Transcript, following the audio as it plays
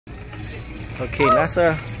Okay,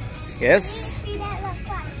 nasa... Yes?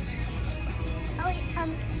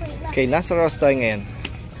 Okay, nasa Ross tayo ngayon.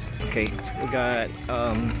 Okay, we got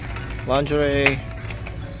lingerie,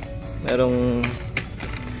 merong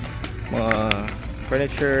mga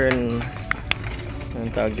furniture and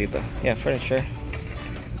anong tawag dito? Yeah, furniture.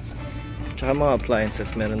 Tsaka mga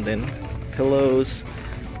appliances meron din. Pillows,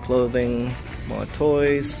 clothing, mga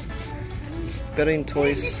toys. Pero yung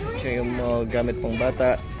toys, yung mga gamit pang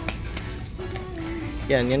bata.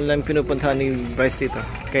 Yan lang pinupuntahan ni Bryce dito.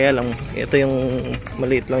 Kaya lang, ito yung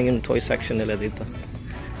maliit lang yung toy section nila dito.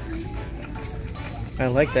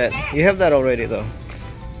 I like that. You have that already though.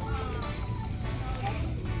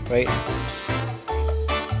 Right?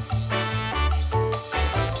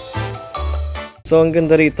 So ang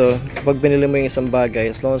ganda rito, kapag binili mo yung isang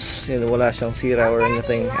bagay, as long as wala siyang sira or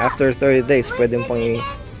anything, after 30 days, pwede pang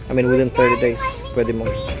within 30 days, pwede mo.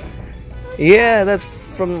 Yeah, that's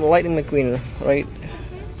from Lightning McQueen, right?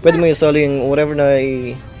 Pwede mo isoli yung whatever na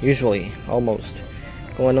usually, almost.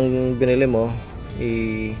 Kung anong binili mo,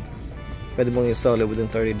 pwede mong isoli within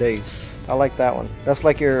 30 days. I like that one. That's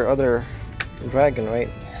like your other dragon, right?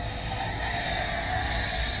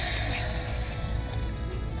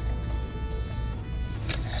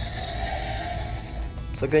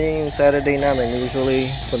 So ganyan yung Saturday namin. Usually,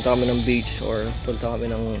 punta kami ng beach or punta kami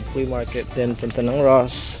ng flea market. Then punta ng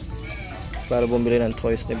Ross para bumili ng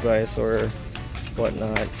toys ni Bryce or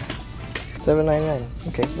whatnot.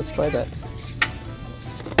 $7.99. Okay, let's try that.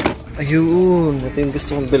 Ayun, ito yung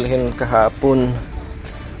gusto kong bilhin kahapon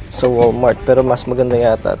sa Walmart, pero mas maganda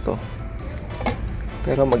yata to.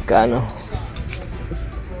 Pero magkano?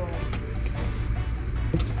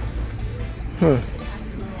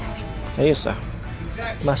 Ayos ah.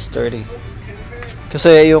 Mas 30.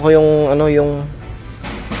 Kasi ayoko yung yung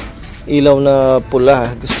ilaw na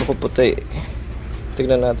pula, gusto ko puti.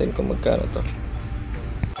 Tignan natin kung magkano to.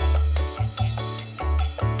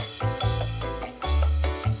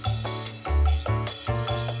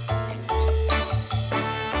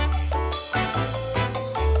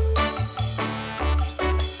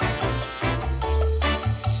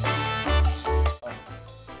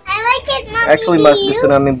 Actually, mas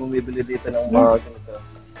gusto namin bumibili dito ng mga ganito.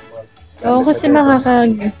 Oo, kasi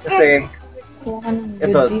makakag... Kasi,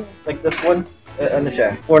 ito, like this one, ano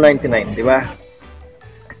siya, $4.99, di ba?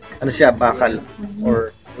 Ano siya, bakal,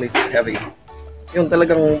 or at least heavy. Yung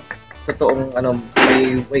talagang totoong,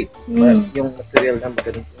 may weight. Yung material na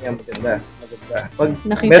maganda. Pag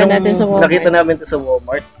nakita namin ito sa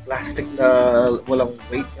Walmart, plastic na walang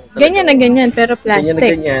weight. Ganyan na ganyan, pero plastic. Ganyan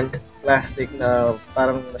na ganyan. Plastic na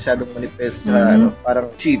parang masyadong manipis, parang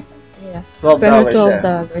cheap. Yeah. $12 siya.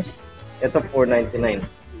 Ito $4.99.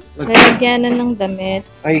 Lalagyanan ng damit.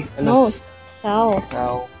 Ay, ano? No, sao.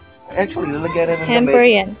 Actually, lalagyanan ng hamper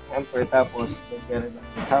damit. Yan. Hamper, tapos lalagyanan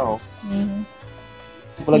ng tao.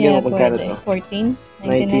 So, palagyan mo magkano to? 14?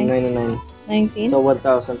 $19.99. So,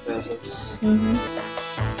 1,000 pesos.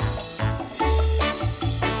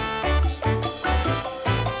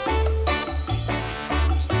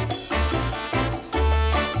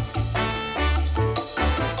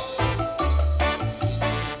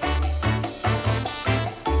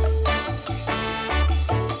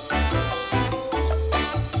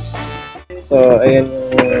 So, ayan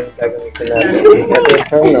yung gagamitin natin. Ito yung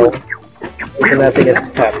terminal. Ito natin yung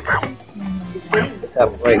tap. The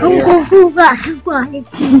tap right here.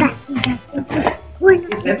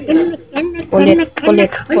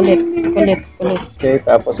 Kulit. Okay,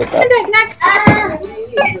 tapos sa tap.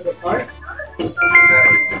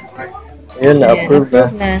 Ayan, na-approve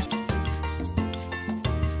na.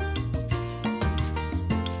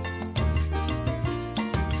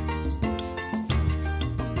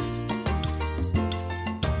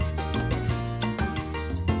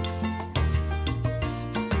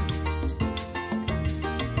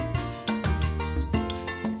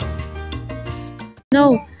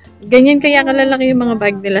 No, ganyan kaya kalalaki yung mga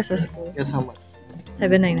bag nila sa school. Guess how much?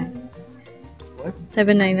 $7.99. What?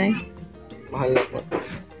 $7.99. Mahal na po.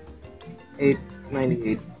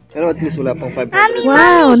 $8.98. Pero at least wala pang $5.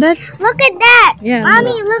 Wow, that's... Look at that! Yeah.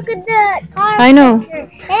 Mommy, look at the car. I know.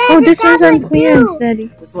 Oh, this one's on clearance, Daddy.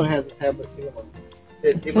 This one has a tablet.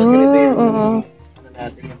 Di ba ganito yung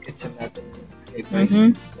natin, yung kitchen natin may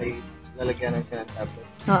price. May lalagyanan siya ng tablet.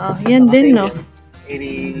 Yan din, no?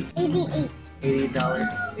 $88.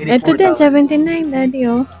 Ito din, $79, Daddy,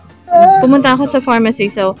 oh. Pumunta ako sa pharmacy,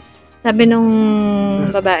 so sabi nung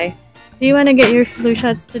babae, do you wanna get your flu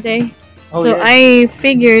shots today? Oh, so, yeah. I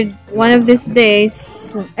figured one of these days,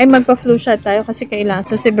 ay magpa-flu shot tayo kasi kailangan.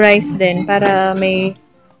 So, si Bryce din, para may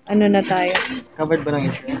ano na tayo. Covered ba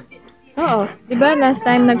ng insurance? Oo. Diba last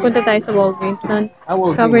time nagpunta tayo sa Walgreens nun?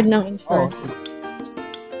 Covered ng insurance.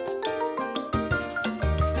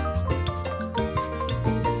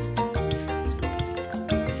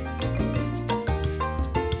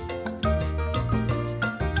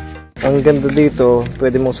 Ang ganda dito,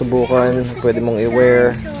 pwede mong subukan, pwede mong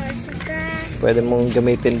i-wear, pwede mong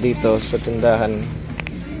gamitin dito sa tindahan.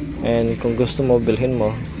 And kung gusto mo, bilhin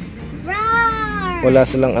mo. Wala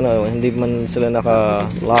silang hindi man sila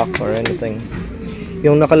naka-lock or anything.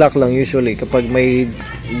 Yung naka-lock lang usually kapag may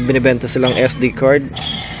binibenta silang SD card,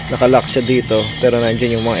 naka-lock siya dito, pero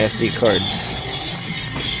nandiyan yung mga SD cards.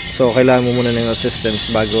 So kailangan mo muna ng assistance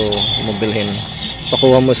bago mo bilhin.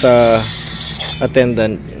 Pakuha mo sa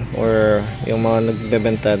attendant or yung mga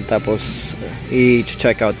nagbebenta, tapos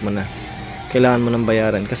i-check out mo na. Kailangan mo nang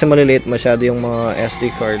bayaran kasi maliliit masyado yung mga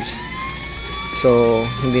SD cards. So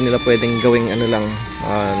hindi nila pwedeng gawing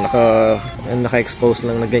naka-expose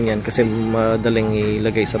lang na ganyan kasi madaling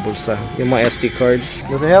ilagay sa bulsa. Yung mga SD cards.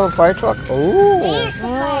 Does it have a fire truck? Oh,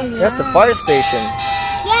 that's the fire station.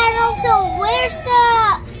 Yeah, and also, where's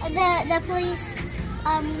the police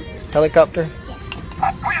Helicopter?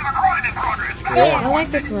 Yeah, I like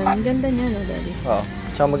this one. Ang ganda niya, no, Daddy? Oo.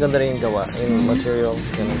 Tsaka maganda rin yung gawa. Yung material.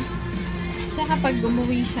 Ganun. Siya kapag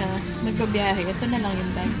umuwi siya, nagbabiyahe, ito na lang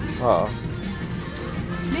yung bag. Oo.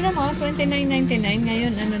 Hindi mo, $29.99.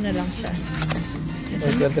 Ngayon, ano na lang siya?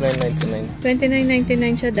 $29.99.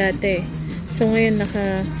 $29.99 siya dati. So, ngayon,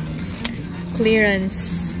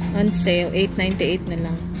 naka-clearance on sale. $8.98 na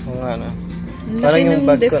lang. Oo nga, no? Laki Parang yung ng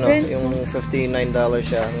bag ko, no? difference, Yung $59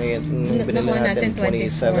 siya. Ngayon, binili natin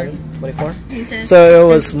 27? 24? Says, So, it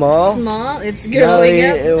was small. small, it's growing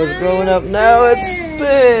up. It was growing up. Now it's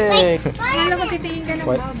big. Kala ko titingin ka ng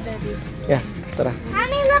What? Bob, Daddy. Yeah, tara.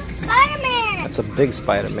 Mommy, look, Spider-Man. That's a big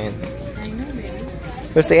Spider-Man. I know, baby.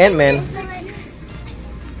 Where's the Ant-Man?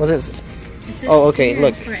 Was it? It says Oh, okay,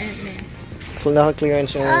 look. clearance for Ant-Man.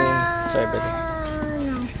 Naka-clearance yung... Sorry, baby.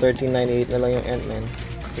 No. $13.98 na lang yung Ant-Man.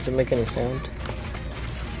 Does it make any sound?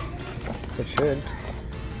 It should.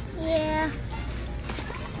 Yeah.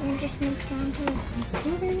 It just makes sound too.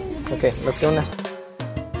 Okay, let's go na.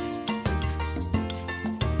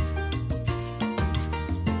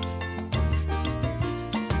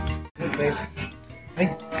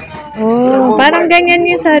 Oh, parang ganyan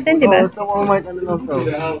yun sa atin, di ba? Sa Walmart, ano lang to?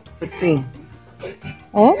 16.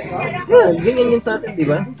 Oh? Yeah, ganyan yun sa atin, di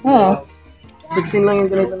ba? Oo. 16 lang yung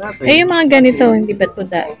ganito natin. Eh, yung mga ganito, hindi ba ito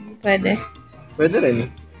pwede? Pwede rin.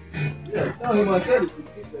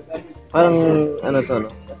 Parang, ano to,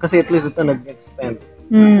 no? Kasi at least ito nag-expand.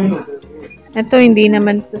 Ito, hindi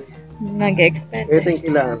naman nag-expand. Ito yung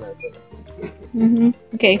kailangan natin.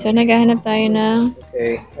 Okay, so naghahanap tayo ng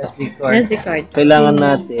Okay, SD card. SD card. Kailangan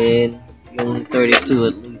natin yung 32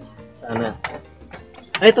 at least. Sana.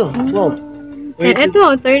 Ay, ito, 12.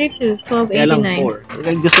 Ito, 32, Kaya lang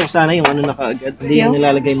 12.89. 4. Gusto ko sana yung ano nakaagad. Hindi yung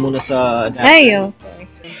nilalagay muna sa adapter. Ay, sorry.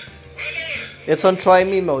 It's on try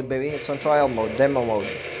me mode, baby. It's on trial mode, demo mode.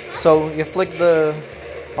 So you flick the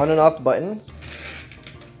on and off button.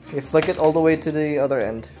 You flick it all the way to the other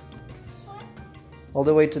end. All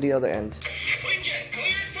the way to the other end.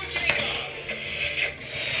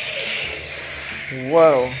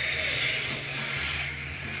 Whoa.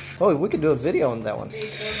 Oh, we could do a video on that one.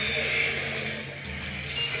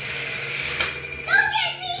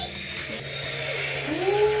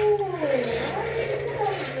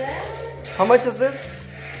 How much is this?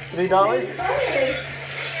 $3? $3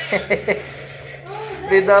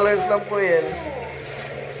 lang po yan.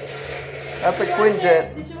 That's a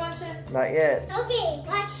Quinjet. Did you watch it? Not yet. Okay,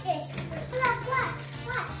 watch this. Look, watch.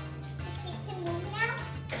 It can move now.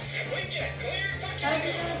 How did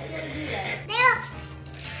you know it's gonna do that? Look.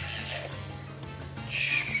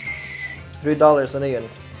 $3, ano yun?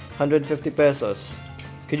 150 pesos.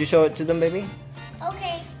 Could you show it to them, baby?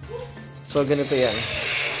 Okay. So, ganito yan.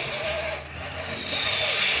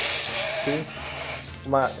 See?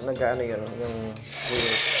 Nag-ano yun, yung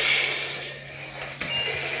wheels.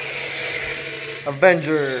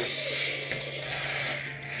 Avengers!